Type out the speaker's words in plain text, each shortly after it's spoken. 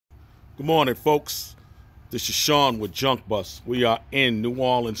Good morning, folks. This is Sean with Junk Bus. We are in New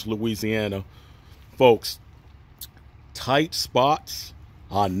Orleans, Louisiana. Folks, tight spots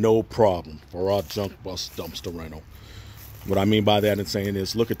are no problem for our Junk Bus dumpster rental. What I mean by that and saying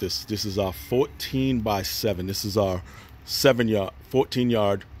is, look at this. This is our 14 by 7. This is our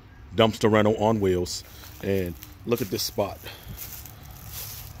 14-yard dumpster rental on wheels. And look at this spot.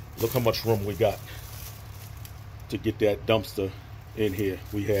 Look how much room we got to get that dumpster in here.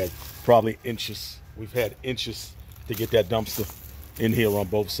 We had probably inches. We've had inches to get that dumpster in here on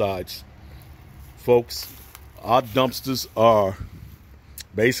both sides. Folks, our dumpsters are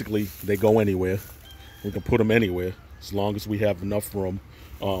basically, they go anywhere. We can put them anywhere as long as we have enough room.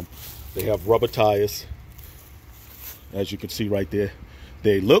 They have rubber tires, as you can see right there.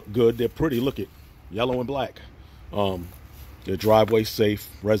 They look good. They're pretty. Look at yellow and black. They're driveway safe,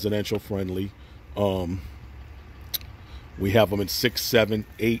 residential friendly. We have them in 6, 7,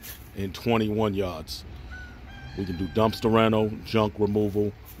 8, and 21 yards. We can do dumpster rental, junk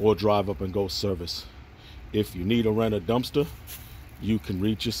removal, or drive up and go service. If you need to rent a dumpster, you can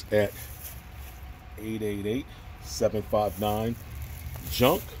reach us at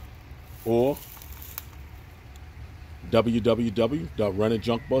 888-759-JUNK or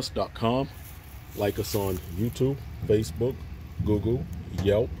www.rentedjunkbus.com. Like us on YouTube, Facebook, Google,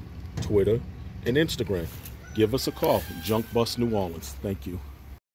 Yelp, Twitter, and Instagram. Give us a call, Junk Bus New Orleans. Thank you.